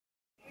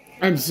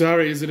I'm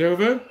sorry, is it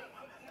over?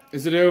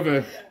 Is it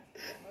over?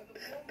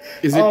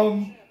 Is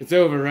it? It's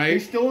over, right?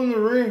 He's still in the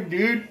ring,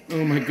 dude.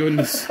 Oh my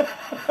goodness.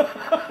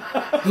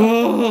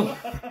 Oh,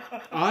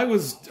 I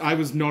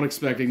was not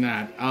expecting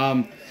that.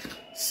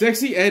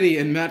 SeXXXy Eddy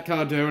and Matt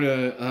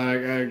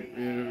Cardona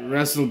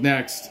wrestled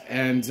next,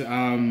 and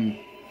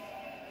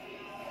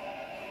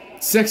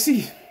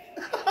Sexy.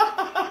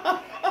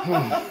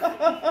 Oh,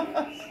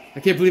 I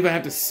can't believe I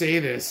have to say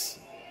this.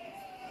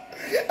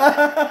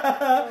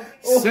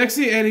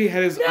 SeXXXy Eddy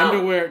had his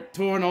underwear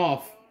torn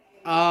off.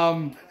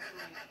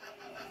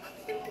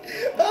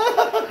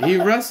 He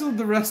wrestled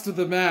the rest of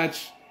the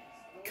match,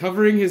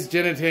 covering his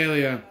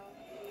genitalia.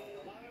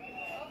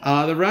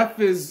 The ref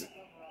is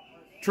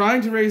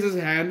trying to raise his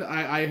hand.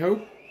 I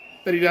hope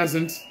that he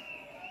doesn't.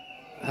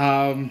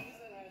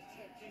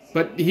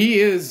 But he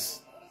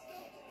is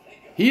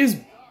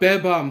bare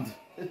bummed.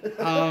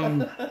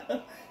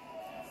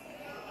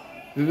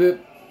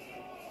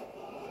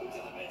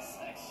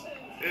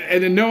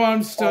 And a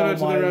no-arm stunner to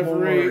the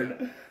referee.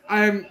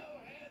 Lord.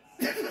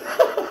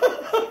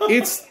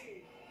 It's...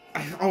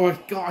 Oh my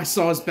god, I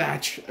saw his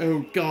batch.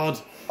 Oh god.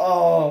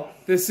 Oh.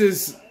 This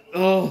is...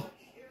 Oh.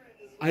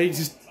 I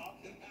just...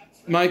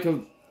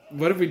 Michael,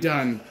 what have we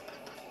done?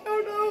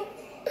 Oh no.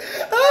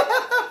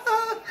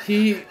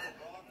 He...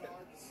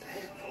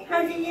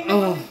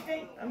 Oh.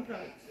 I'm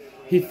sorry.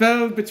 He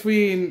fell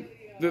between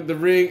the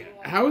ring.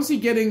 How is he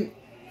getting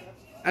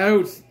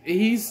out?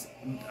 He's...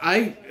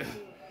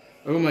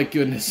 Oh my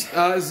goodness.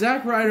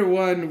 Zack Ryder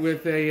won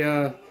with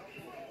a...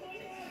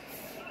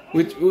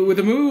 With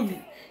a move...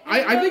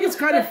 I think it's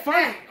kind of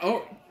fun.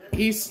 Oh,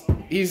 he's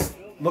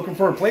looking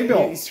for a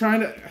playbill. He's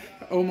trying to...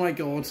 Oh my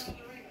god.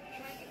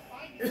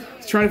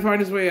 He's trying to find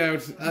his way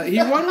out. He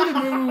won with a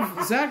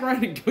move. Zack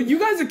Ryder... You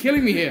guys are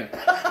killing me here.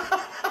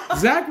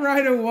 Zack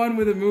Ryder won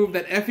with a move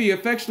that Effie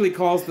affectionately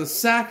calls the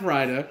Sack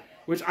Rider,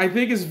 which I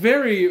think is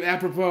very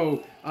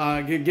apropos,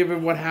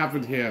 given what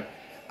happened here.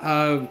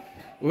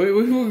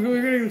 We're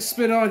going to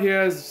spin on here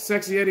as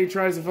SeXXXy Eddy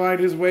tries to find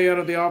his way out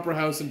of the Opera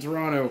House in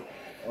Toronto.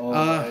 Oh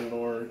my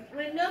lord!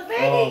 No,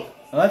 baby.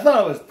 And I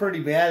thought it was pretty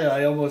bad.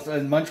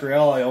 In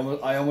Montreal.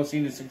 I almost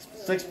seen the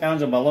 6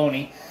 pounds of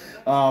baloney.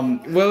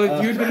 Well,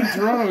 if you'd been in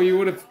Toronto, you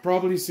would have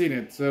probably seen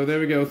it. So there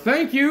we go.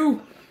 Thank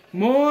you.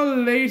 More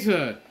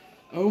later.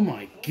 Oh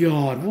my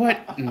god! What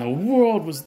in the world was